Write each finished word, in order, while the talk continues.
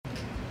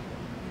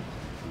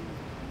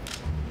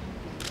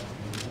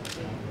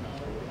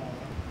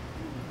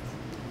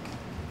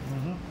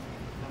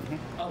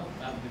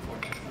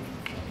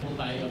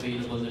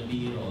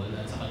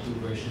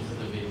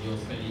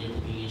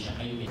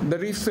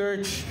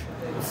research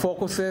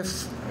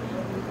focuses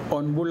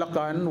on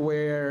Bulacan,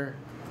 where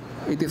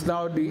it is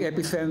now the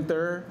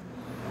epicenter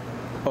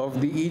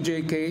of the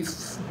EJ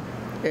case,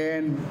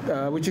 and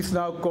which is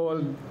now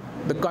called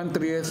the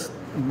country's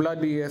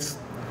bloodiest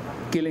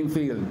killing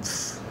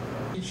fields.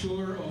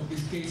 Sure of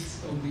this case,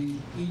 of the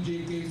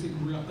EJ case in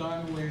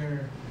Bulacan,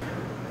 where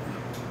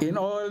in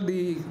all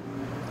the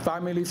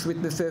families,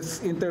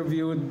 witnesses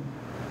interviewed,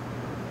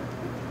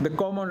 the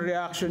common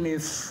reaction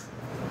is,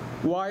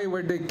 why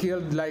were they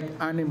killed like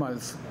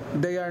animals?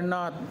 They are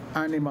not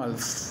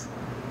animals.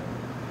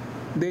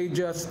 They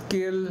just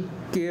kill,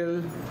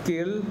 kill,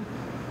 kill.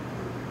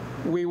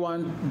 We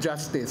want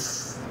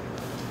justice.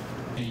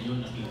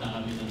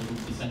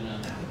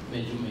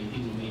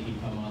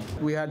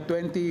 We had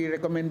 20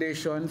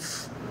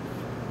 recommendations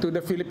to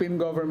the Philippine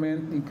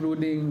government,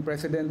 including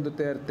President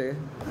Duterte,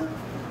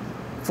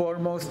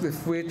 foremost of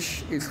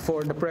which is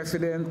for the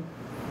President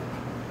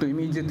to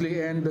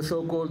immediately end the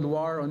so-called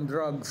war on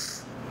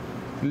drugs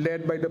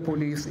led by the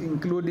police,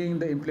 including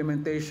the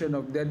implementation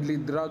of deadly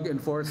drug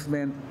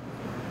enforcement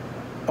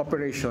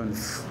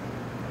operations.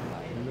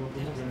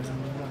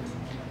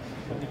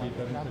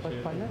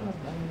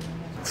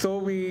 So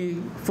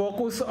we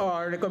focus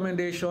our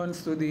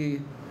recommendations to the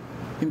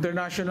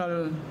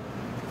international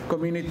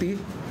community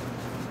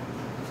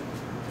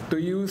to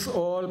use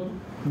all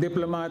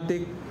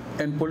diplomatic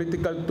and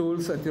political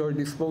tools at your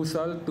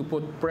disposal to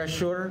put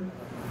pressure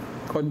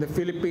on the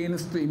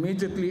Philippines to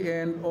immediately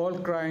end all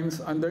crimes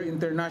under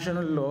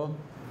international law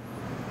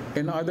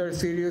and other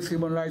serious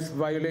human rights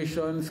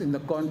violations in the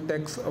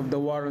context of the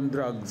war on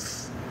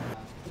drugs.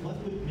 What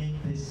would make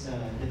this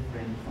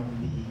different from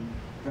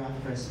the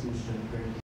draft resolution